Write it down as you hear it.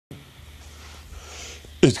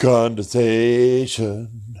It's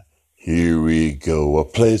condensation. Here we go, a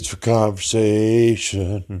place for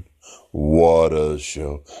conversation. What a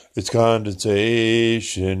show. It's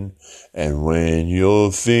condensation. And when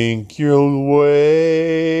you'll think you're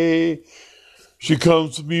away, she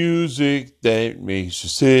comes with music that makes you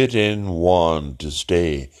sit and want to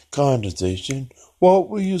stay. Condensation. What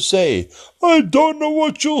will you say? I don't know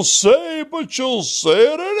what you'll say, but you'll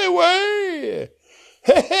say it anyway.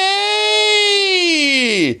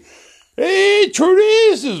 Hey! Hey, Trudy,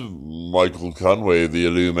 this is Michael Conway, the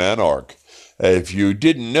Illumanarch. If you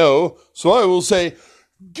didn't know, so I will say,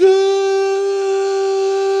 good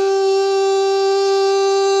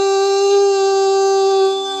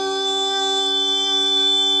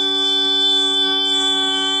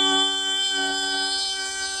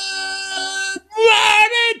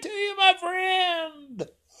morning to you, my friend.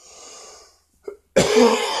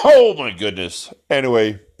 Oh, my goodness.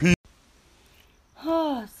 Anyway, peace.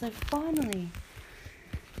 So finally,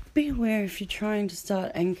 be aware if you're trying to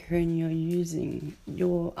start Anchor and you're using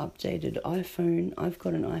your updated iPhone. I've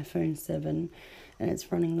got an iPhone 7 and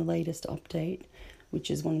it's running the latest update, which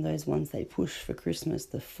is one of those ones they push for Christmas,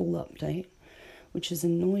 the full update, which is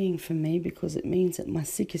annoying for me because it means at my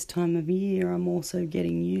sickest time of year I'm also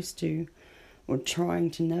getting used to or trying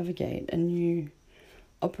to navigate a new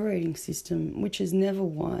operating system, which is never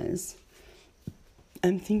wise.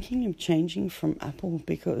 I'm thinking of changing from Apple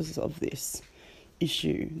because of this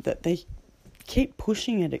issue that they keep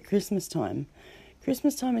pushing it at Christmas time.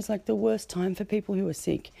 Christmas time is like the worst time for people who are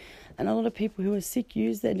sick, and a lot of people who are sick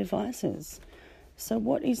use their devices. So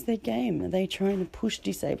what is their game? Are they trying to push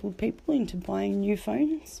disabled people into buying new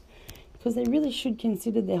phones? Because they really should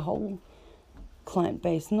consider their whole client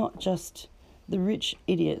base, not just the rich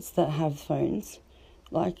idiots that have phones.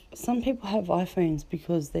 Like, some people have iPhones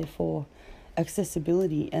because they're for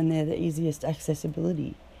accessibility and they're the easiest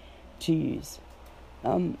accessibility to use.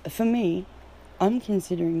 For me, I'm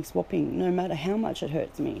considering swapping, no matter how much it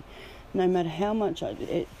hurts me, no matter how much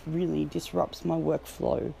it really disrupts my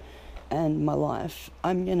workflow and my life.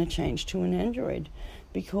 I'm going to change to an Android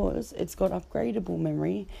because it's got upgradable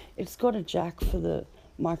memory. It's got a jack for the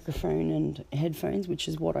microphone and headphones, which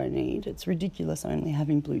is what I need. It's ridiculous only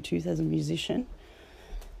having Bluetooth as a musician.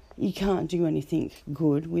 You can't do anything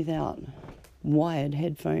good without wired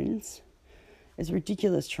headphones. It's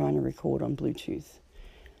ridiculous trying to record on Bluetooth.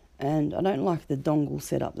 And I don't like the dongle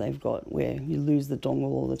setup they've got where you lose the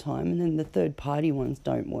dongle all the time and then the third-party ones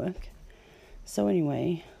don't work. So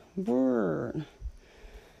anyway, having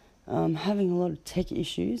a lot of tech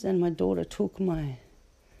issues, and my daughter took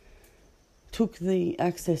the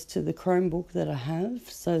access to the Chromebook that I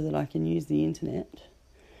have so that I can use the internet.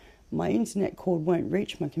 My internet cord won't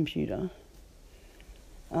reach my computer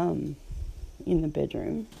in the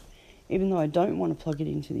bedroom, even though I don't want to plug it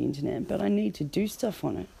into the internet, but I need to do stuff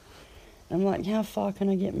on it. I'm like, how far can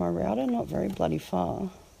I get my router? Not very bloody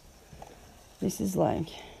far. This is like,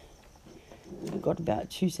 I've got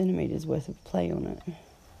about 2 centimetres worth of play on it.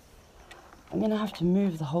 I'm going to have to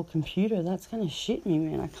move the whole computer. That's going to shit me,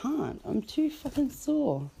 man. I can't. I'm too fucking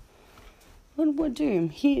sore. What do I do? I'm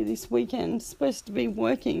here this weekend, supposed to be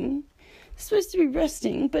working, supposed to be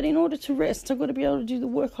resting, but in order to rest, I've got to be able to do the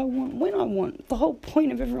work I want when I want. The whole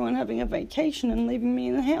point of everyone having a vacation and leaving me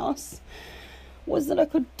in the house was that I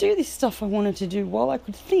could do this stuff I wanted to do while I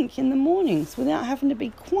could think in the mornings without having to be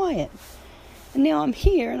quiet. And now I'm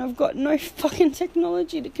here and I've got no fucking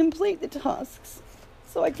technology to complete the tasks.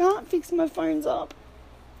 So I can't fix my phones up.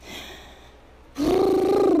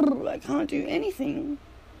 I can't do anything.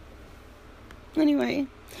 Anyway,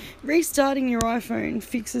 restarting your iPhone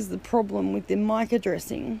fixes the problem with the mic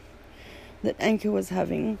addressing that Anchor was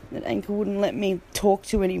having, that Anchor wouldn't let me talk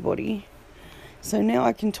to anybody. So now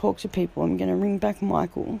I can talk to people. I'm going to ring back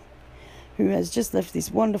Michael, who has just left this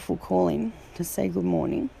wonderful call in to say good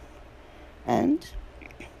morning. And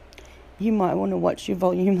you might want to watch your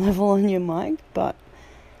volume level on your mic, but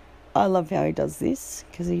I love how he does this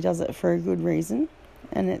because he does it for a good reason,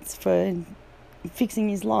 and it's for fixing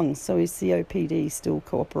his lungs so his COPD still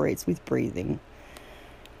cooperates with breathing.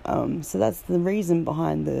 So that's the reason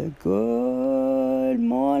behind the good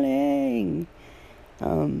morning.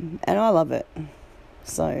 And I love it.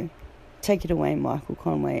 So take it away, Michael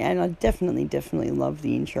Conway. And I definitely love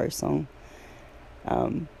the intro song.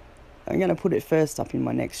 I'm going to put it first up in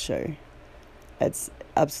my next show. It's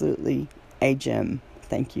absolutely a gem.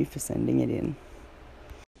 Thank you for sending it in.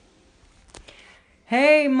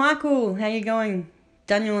 Hey, Michael, how you going?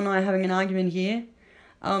 Daniel and I are having an argument here.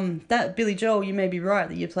 That Billy Joel, you may be right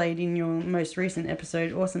that you played in your most recent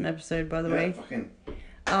episode. Awesome episode, by the way.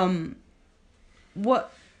 Fucking...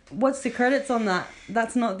 What What's the credits on that?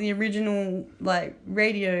 That's not the original, like,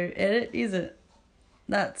 radio edit, is it?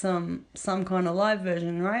 That's some kind of live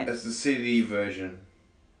version, right? That's the CD version.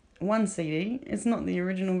 One CD. It's not the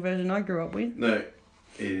original version I grew up with. No, it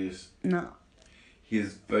is. No.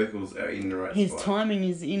 His vocals are in the right His spot. timing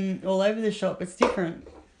is in all over the shop. It's different.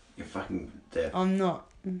 You're fucking deaf. I'm not.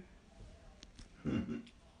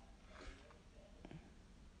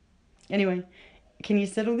 Anyway, can you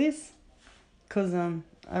settle this? Because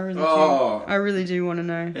I really do want to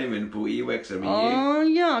know. Hey man, pull earwax on me. Oh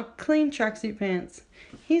yeah, clean tracksuit pants.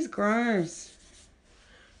 He's gross.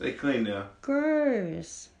 They're clean now.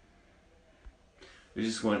 Gross. We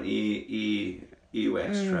just want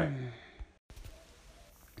earwax track.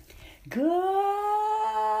 Good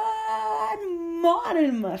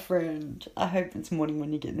morning, my friend. I hope it's morning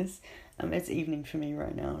when you get this. It's evening for me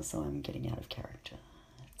right now, so I'm getting out of character.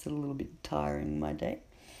 It's a little bit tiring, my day.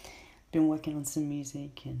 Been working on some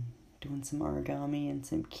music and doing some origami and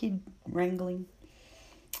some kid wrangling.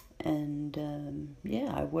 And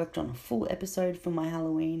I worked on a full episode for my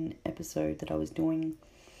Halloween episode that I was doing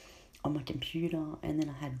on my computer, and then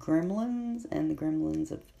I had Gremlins, and the Gremlins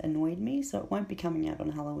have annoyed me, so it won't be coming out on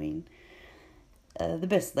Halloween. The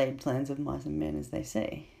best laid plans of mice and men, as they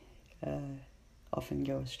say, often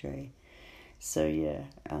go astray. So yeah,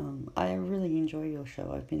 I really enjoy your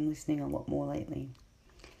show. I've been listening a lot more lately,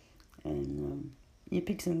 and you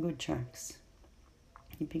pick some good tracks.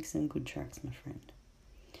 You pick some good tracks, my friend.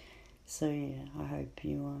 So yeah, I hope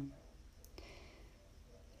you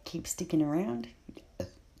keep sticking around.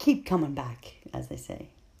 Keep coming back, as they say.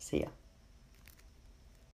 See ya.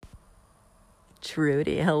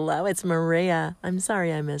 Trudy, hello, it's Maria. I'm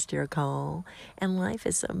sorry I missed your call. And life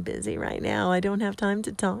is so busy right now. I don't have time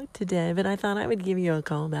to talk today, but I thought I would give you a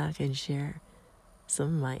call back and share some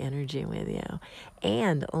of my energy with you.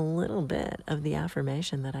 And a little bit of the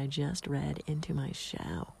affirmation that I just read into my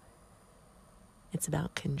show. It's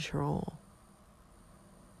about control.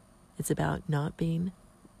 It's about not being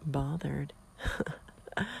bothered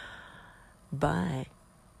by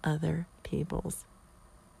other people's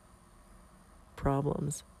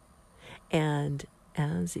problems. And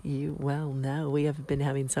as you well know, we have been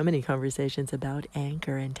having so many conversations about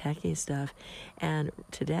Anchor and techie stuff. And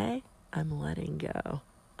today, I'm letting go.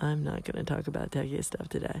 I'm not going to talk about techie stuff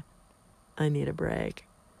today. I need a break.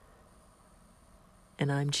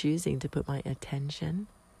 And I'm choosing to put my attention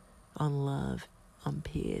on love, on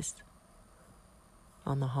peace,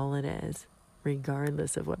 on the holidays,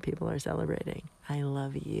 regardless of what people are celebrating. I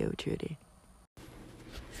love you, Trudy.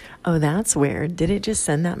 Oh, that's weird. Did it just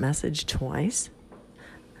send that message twice?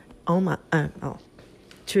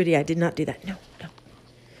 Trudy, I did not do that.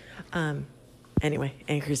 No. Anyway,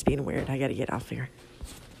 Anchor's being weird. I got to get off here.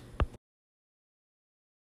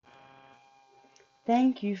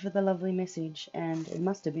 Thank you for the lovely message, and it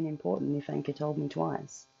must have been important if Anchor told me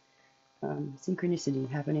twice. Synchronicity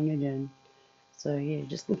happening again. So yeah,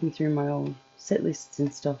 just looking through my old set lists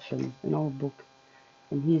and stuff from an old book,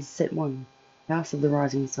 and here's set 1, House of the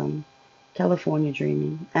Rising Sun, California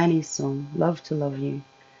Dreaming, Annie's Song, Love to Love You,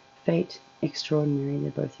 Fate, Extraordinary,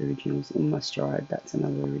 they're both originals, In My Stride, that's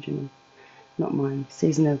another original, not mine,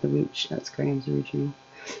 Season of the Witch, that's Graham's original,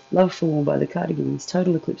 Love for All by the Cardigans,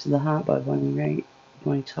 Total Eclipse of the Heart by Bonnie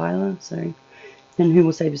Tyler, and Who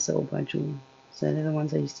Will Save Your Soul by Jewel. So they're the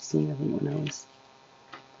ones I used to sing, I think, when I was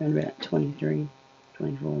around about 23,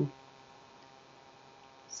 24.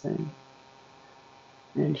 So,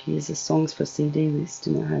 and here's the songs for CD list,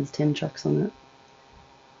 and it has 10 tracks on it.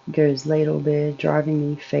 It goes Laid or Bare, Driving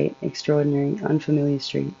Me, Fate, Extraordinary, Unfamiliar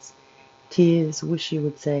Streets, Tears, Wish You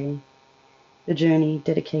Would Say, The Journey,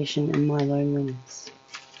 Dedication, and My Loneliness.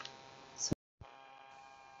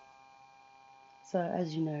 So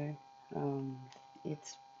as you know,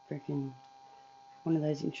 it's freaking one of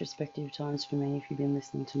those introspective times for me if you've been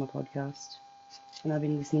listening to my podcast. And I've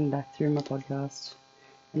been listening back through my podcast.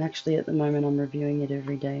 And actually at the moment I'm reviewing it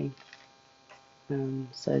every day,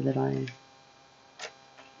 so that I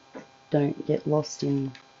don't get lost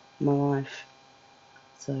in my life.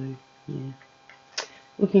 So yeah,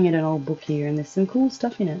 looking at an old book here, and there's some cool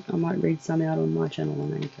stuff in it. I might read some out on my channel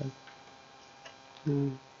on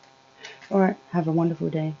Anchor. Alright, have a wonderful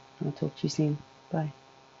day. I'll talk to you soon. Bye.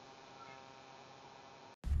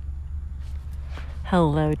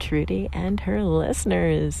 Hello, Trudy and her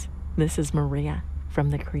listeners. This is Maria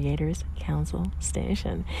from the Creators Council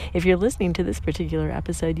Station. If you're listening to this particular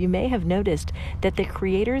episode, you may have noticed that the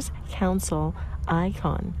Creators Council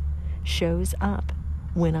icon shows up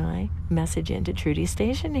when I message into Trudy's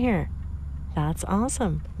station here. That's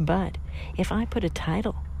awesome. But if I put a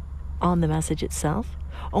title on the message itself.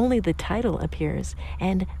 Only the title appears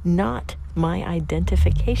and not my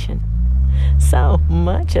identification. So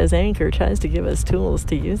much as Anchor tries to give us tools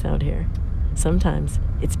to use out here, sometimes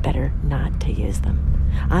it's better not to use them.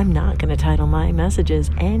 I'm not going to title my messages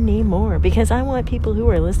anymore because I want people who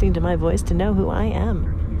are listening to my voice to know who I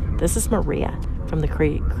am. This is Maria from the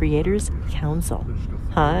Creators Council.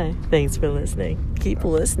 Hi, thanks for listening. Keep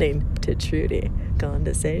listening to Trudy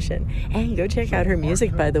Condensation. And go check out her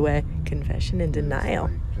music, by the way, Confession and Denial.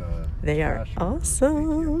 They are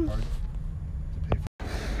awesome.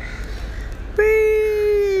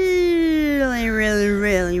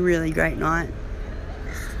 Really great night.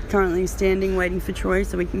 Currently standing waiting for Troy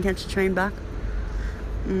so we can catch a train back.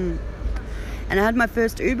 And I had my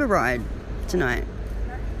first Uber ride tonight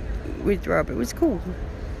with Rob. It was cool.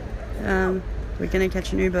 We're going to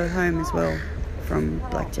catch an Uber home as well from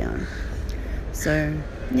Blacktown. So,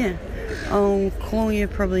 yeah. I'll call you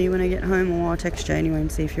probably when I get home, or I'll text you anyway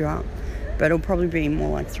and see if you're up. But it'll probably be more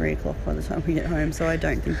like 3 o'clock by the time we get home, so I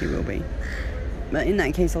don't think you will be. But in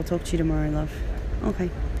that case, I'll talk to you tomorrow, love. Okay.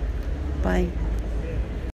 Bye.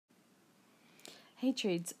 Hey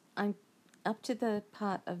Trudes, I'm up to the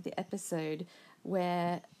part of the episode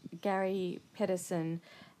where Gary Pedersen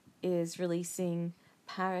is releasing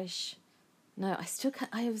Parish. No, I still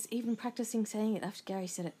can't. I was even practicing saying it after Gary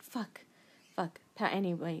said it.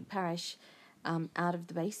 Anyway, Parish out of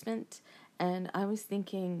the basement. And I was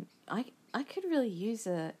thinking, I could really use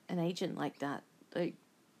an agent like that. Like,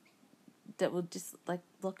 that will just, like,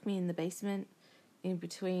 lock me in the basement in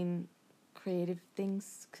between creative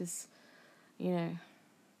things. Because, you know,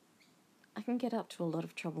 I can get up to a lot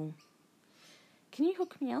of trouble. Can you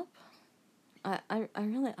hook me up? I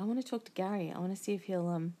want to talk to Gary. I want to see if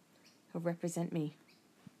he'll represent me.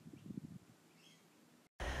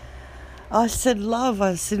 I said love,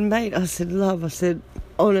 I said mate, I said love, I said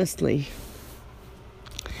honestly.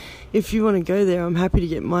 If you want to go there, I'm happy to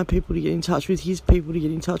get my people to get in touch with his people, to get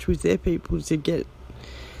in touch with their people, to get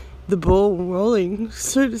the ball rolling,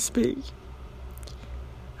 so to speak.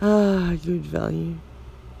 Good value.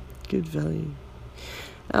 Good value.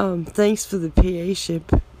 Thanks for the PA ship.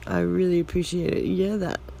 I really appreciate it. Yeah,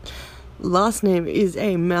 that last name is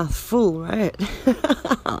a mouthful, right?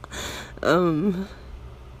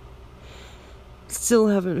 Still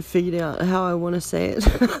haven't figured out how I want to say it.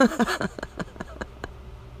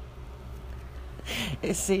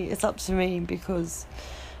 See, it's up to me, because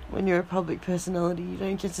when you're a public personality, you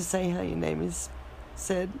don't get to say how your name is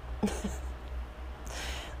said.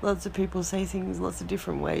 Lots of people say things lots of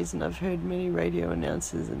different ways, and I've heard many radio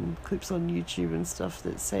announcers and clips on YouTube and stuff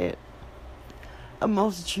that say it a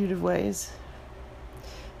multitude of ways.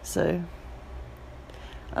 So,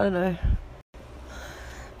 I don't know.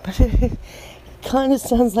 But it kind of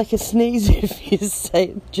sounds like a sneeze if you say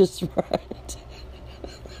it just right.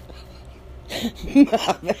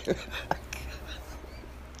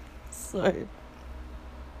 So,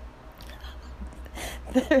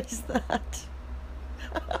 there is that.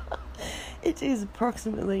 It is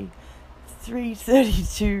approximately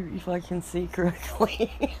 3:32, if I can see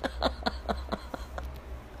correctly,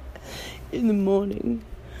 in the morning.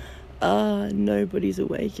 Nobody's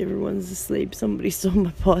awake, everyone's asleep. Somebody saw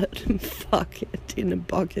my pot. Fuck it, in a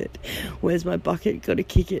bucket. Where's my bucket? Gotta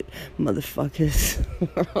kick it, motherfuckers.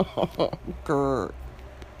 Grr.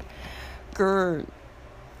 Grr.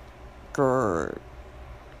 Grr.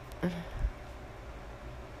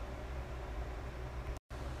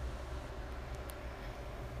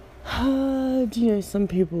 Do you know, some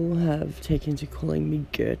people have taken to calling me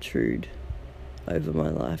Gertrude over my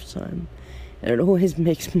lifetime, and it always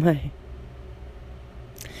makes my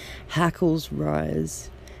hackles rise,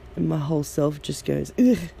 and my whole self just goes,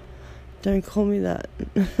 ugh, don't call me that.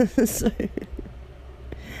 So,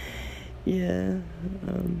 yeah,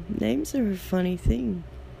 names are a funny thing.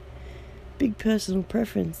 Big personal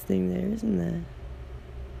preference thing there, isn't there?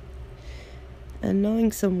 And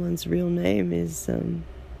knowing someone's real name is,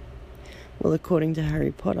 well, according to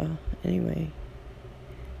Harry Potter, anyway,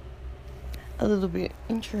 a little bit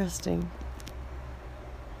interesting.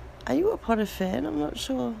 Are you a Potter fan? I'm not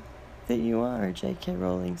sure that you are a J.K.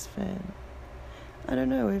 Rowling's fan. I don't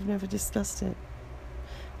know, we've never discussed it.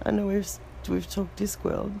 I know we've talked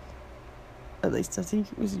Discworld. At least I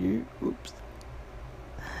think it was you. Oops.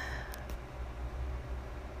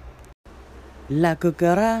 La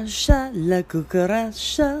cucaracha,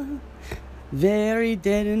 very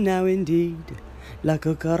dead and now indeed. La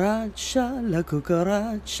cucaracha,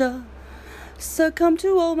 succumb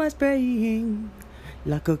to all my spraying.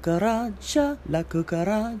 La cucaracha,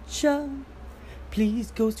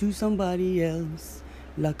 please go to somebody else.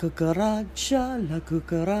 La cucaracha, la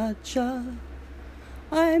cucaracha.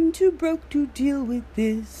 I'm too broke to deal with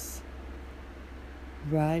this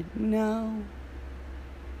right now.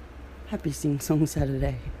 Happy Sing Song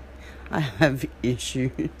Saturday. I have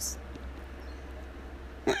issues.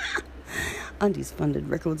 Undies Funded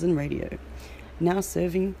Records and Radio. Now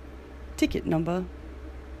serving ticket number.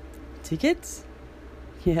 Tickets?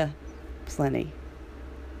 Yeah, plenty.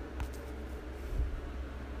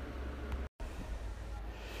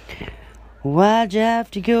 Why'd you have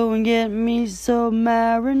to go and get me so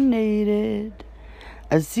marinated?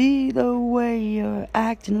 I see the way you're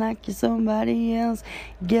acting like you're somebody else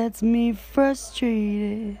gets me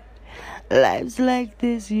frustrated. Life's like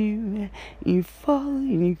this, you fall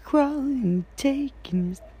and you crawl and you take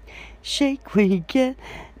and you shake where you get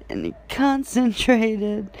and you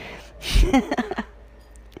concentrated.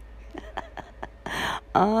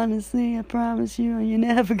 Honestly, I promise you, you're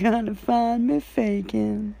never gonna find me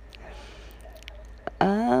faking.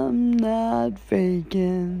 I'm not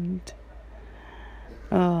faking.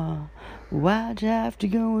 Oh, why'd you have to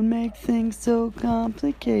go and make things so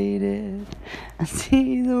complicated? I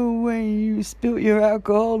see the way you spilt your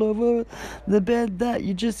alcohol over the bed that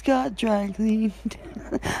you just got dry cleaned.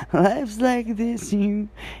 Life's like this, you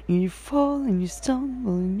fall and you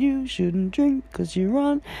stumble and you shouldn't drink 'cause you're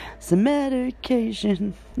on some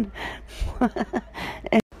medication.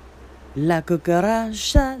 La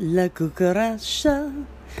cucaracha,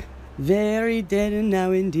 very dead and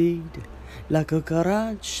now indeed. La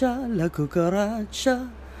cucaracha,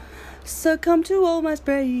 succumb to all my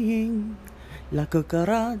spraying. La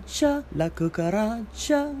cucaracha,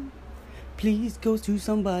 please go to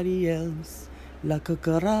somebody else. La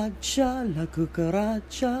cucaracha,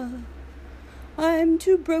 I'm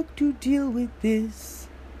too broke to deal with this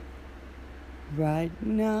right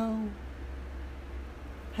now.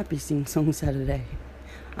 Happy Sing Song Saturday.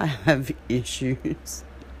 I have issues.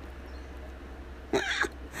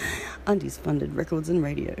 Undies Funded Records and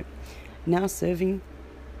Radio. Now serving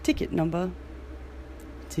ticket number.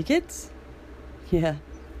 Tickets? Yeah,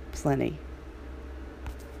 plenty.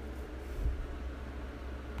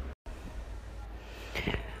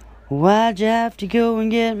 Why'd you have to go and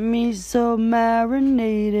get me so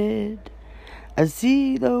marinated? I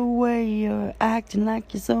see the way you're acting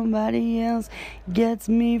like you're somebody else gets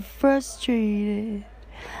me frustrated.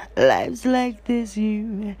 Life's like this,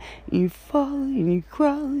 you fall and you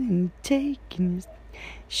crawl and you take and you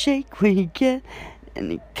shake where you get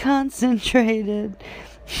and you concentrated.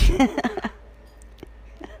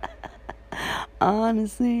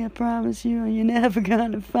 Honestly, I promise you, you're never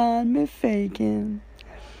gonna find me faking.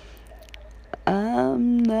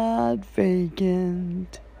 I'm not faking.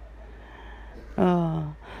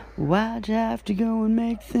 Oh, why'd you have to go and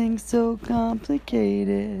make things so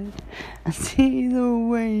complicated? I see the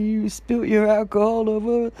way you spilt your alcohol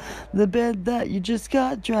over the bed that you just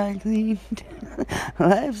got dry cleaned.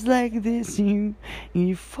 Life's like this, you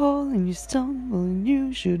fall and you stumble and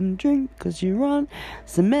you shouldn't drink 'cause you're on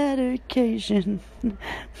some medication.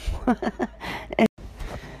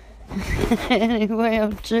 Anyway,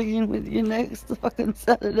 I'm checking with you next fucking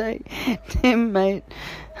Saturday, Tim, mate.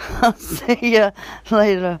 I'll see ya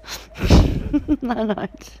later.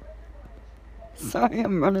 Night. Sorry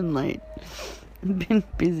I'm running late. I've been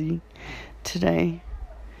busy today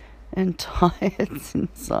and tired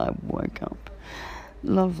since I woke up.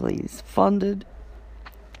 Lovelies funded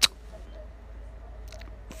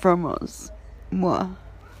from us. Mwah.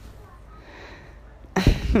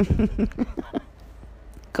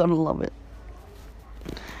 Gotta love it.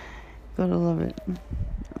 Gotta love it.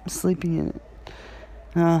 I'm sleeping in it.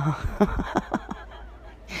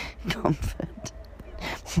 Comfort.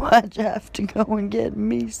 Why'd you have to go and get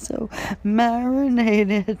me so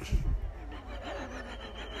marinated?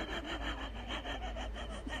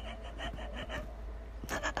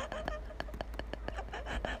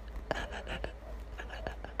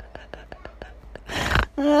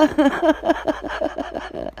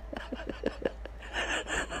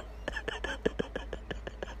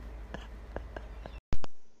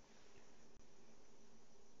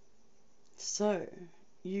 So,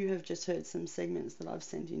 you have just heard some segments that I've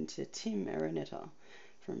sent in to Tim Araneta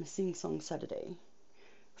from Sing Song Saturday,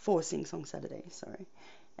 for Sing Song Saturday, sorry.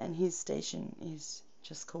 And his station is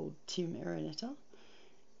just called Tim Araneta,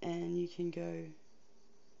 and you can go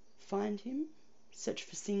find him, search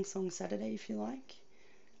for Sing Song Saturday if you like,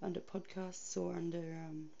 under podcasts or under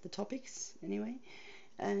the topics anyway.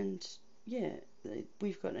 And yeah,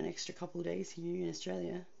 we've got an extra couple of days here in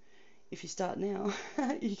Australia. If you start now,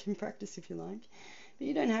 you can practice if you like, but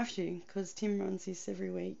you don't have to, because Tim runs this every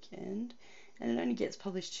weekend, and it only gets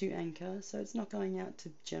published to Anchor, so it's not going out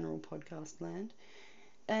to general podcast land.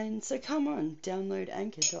 And so come on, download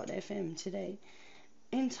anchor.fm today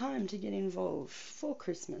in time to get involved for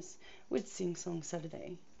Christmas with Sing Song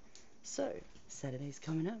Saturday. So, Saturday's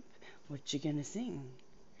coming up. What you gonna sing?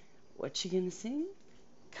 What you gonna sing?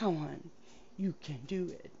 Come on, you can do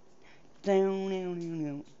it. Down, down, down,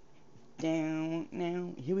 down, down,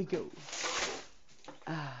 down. Here we go.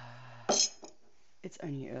 It's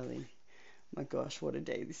only early. My gosh, what a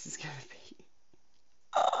day this is gonna be.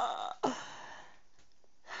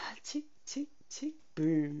 Tick, tick, tick,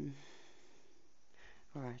 boom.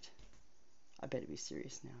 Alright, I better be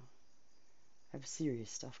serious now. I have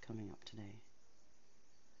serious stuff coming up today.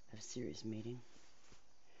 I have a serious meeting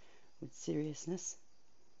with seriousness.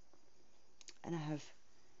 And I have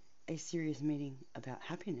a serious meeting about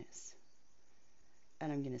happiness.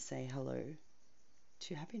 And I'm going to say hello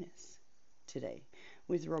to happiness today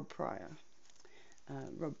with Rob Pryor.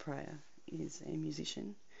 Rob Pryor is a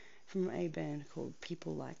musician from a band called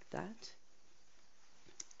People Like That.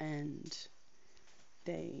 And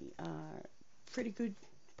they are pretty good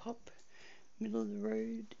pop, middle of the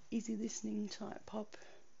road, easy listening type pop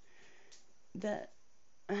that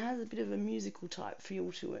has a bit of a musical type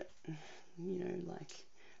feel to it. You know, like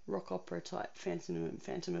rock opera type, Phantom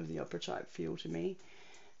of the Opera type feel to me.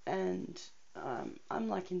 And I'm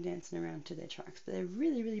liking dancing around to their tracks, but they're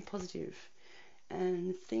really, really positive.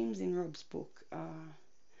 And themes in Rob's book are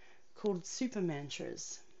called Super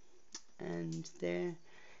Mantras. And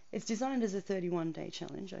it's designed as a 31-day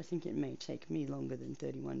challenge. I think it may take me longer than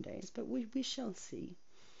 31 days, but we shall see.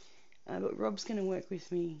 But Rob's going to work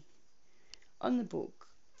with me on the book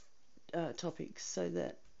topics so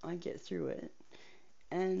that I get through it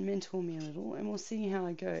and mentor me a little, and we'll see how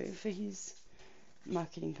I go for his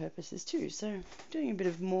marketing purposes too. So doing a bit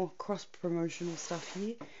of more cross-promotional stuff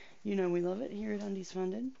here. You know we love it here at Undies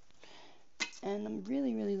Funded. And I'm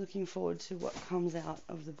really, really looking forward to what comes out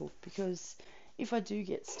of the book, because if I do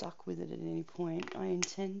get stuck with it at any point, I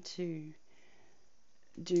intend to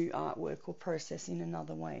do artwork or process in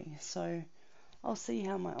another way. So I'll see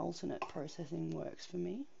how my alternate processing works for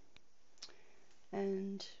me.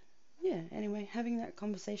 And yeah, anyway, having that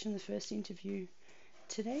conversation, the first interview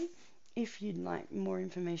today. If you'd like more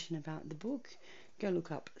information about the book, go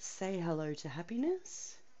look up Say Hello to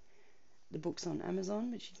Happiness. The book's on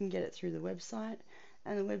Amazon, but you can get it through the website.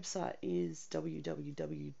 And the website is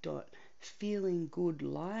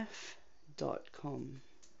www.feelinggoodlife.com.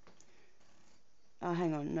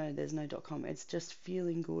 Hang on, no, there's no .com. It's just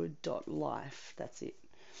feelinggood.life. That's it.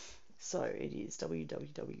 So it is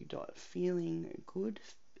www.feelinggood,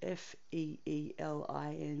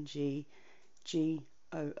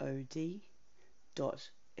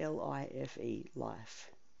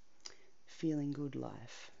 FeelingGood.life. Feeling Good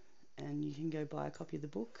Life. And you can go buy a copy of the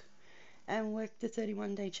book and work the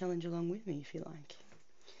 31-day challenge along with me if you like.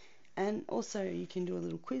 And also you can do a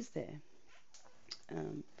little quiz there,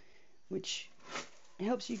 which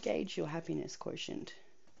helps you gauge your happiness quotient.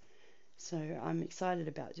 So I'm excited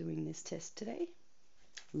about doing this test today,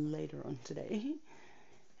 later on today.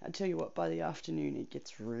 I'll tell you what, by the afternoon it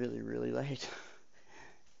gets really, really late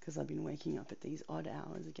because I've been waking up at these odd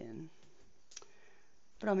hours again.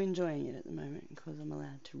 But I'm enjoying it at the moment because I'm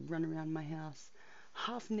allowed to run around my house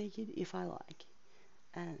half naked if I like.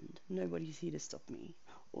 And nobody's here to stop me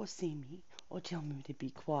or see me or tell me to be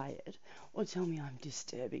quiet or tell me I'm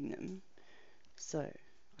disturbing them. So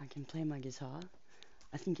I can play my guitar.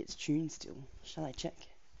 I think it's tuned still. Shall I check?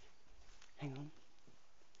 Hang on.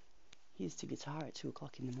 Here's the guitar at 2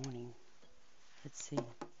 o'clock in the morning. Let's see.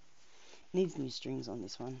 Needs new strings on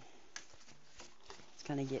this one. It's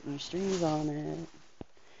gonna get new strings on it.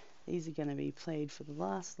 These are gonna be played for the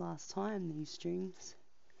last time, these strings.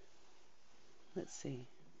 Let's see.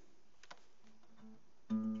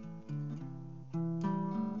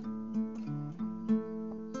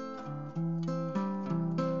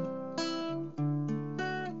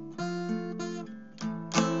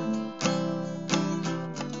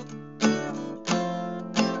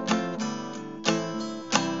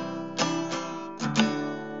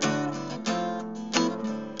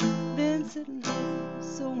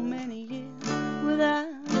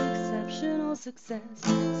 Success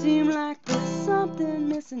seem like there's something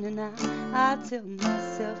missing, and I tell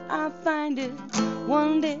myself I'll find it.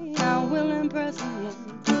 One day I will impress me,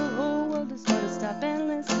 and the whole world is gonna stop and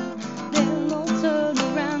listen. They'll all turn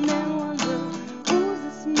around and wonder, who's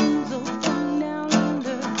this muso from down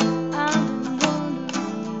under? I've been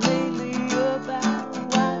wondering lately about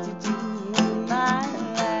what to do with my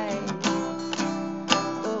life.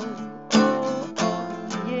 Oh, oh,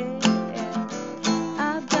 oh, yeah.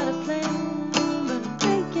 I've got a plan.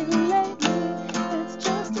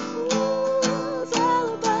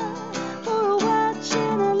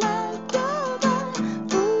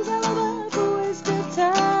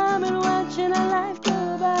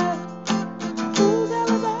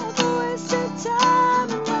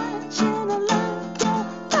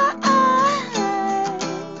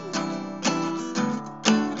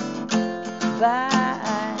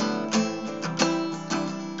 Bye.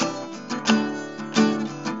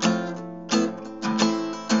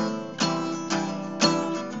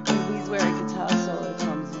 Here's where a guitar solo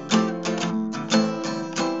comes in.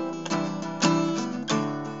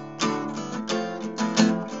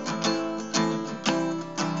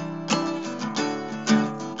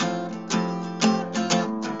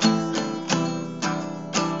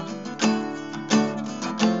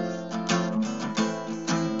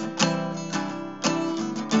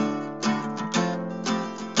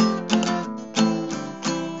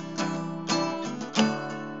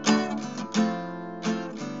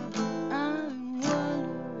 I'm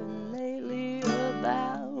wondering lately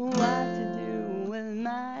about what to do with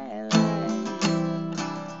my life.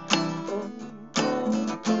 Oh,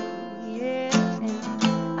 oh, oh, yeah.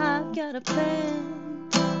 And I've got a plan,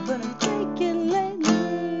 but I'm thinking lately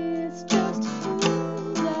it's just a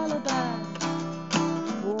fool's alibi.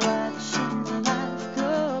 Watching life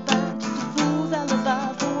go by, just a fool's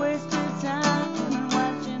alibi for wasted time.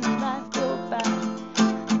 Watching life go by,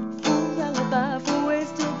 fool's alibi for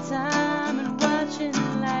wasted time, and watching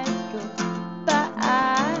life go by.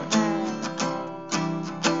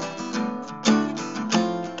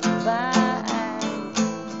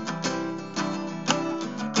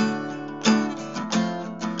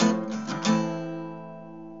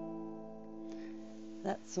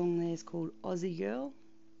 That song there is called Aussie Girl.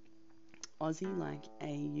 Aussie like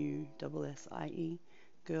AUSSIE,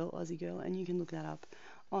 girl, Aussie Girl, and you can look that up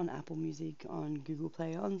on Apple Music, on Google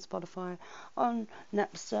Play, on Spotify, on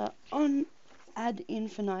Napster, on Ad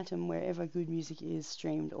Infinitum, wherever good music is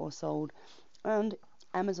streamed or sold, and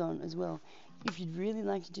Amazon as well. If you'd really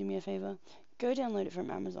like to do me a favor, go download it from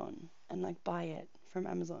Amazon and like buy it from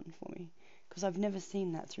Amazon for me, because I've never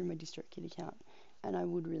seen that through my DistroKid account, and I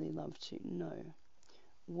would really love to know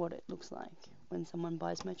what it looks like when someone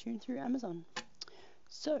buys my tune through Amazon.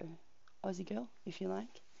 So, Aussie Girl, if you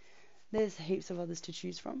like. There's heaps of others to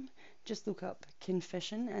choose from. Just look up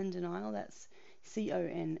Confession and Denial. That's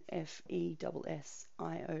CONFESSION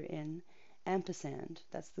ampersand.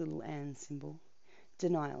 That's the little and symbol.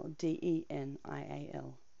 Denial,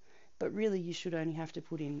 DENIAL. But really, you should only have to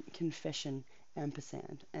put in Confession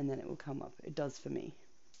ampersand, and then it will come up. It does for me.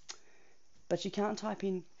 But you can't type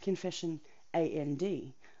in Confession AND,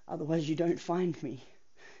 otherwise you don't find me.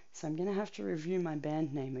 So I'm going to have to review my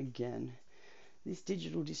band name again. This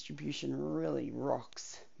digital distribution really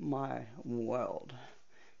rocks my world, I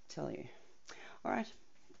tell you. Alright,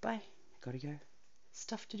 bye. Gotta go.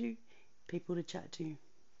 Stuff to do, people to chat to.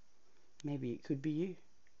 Maybe it could be you.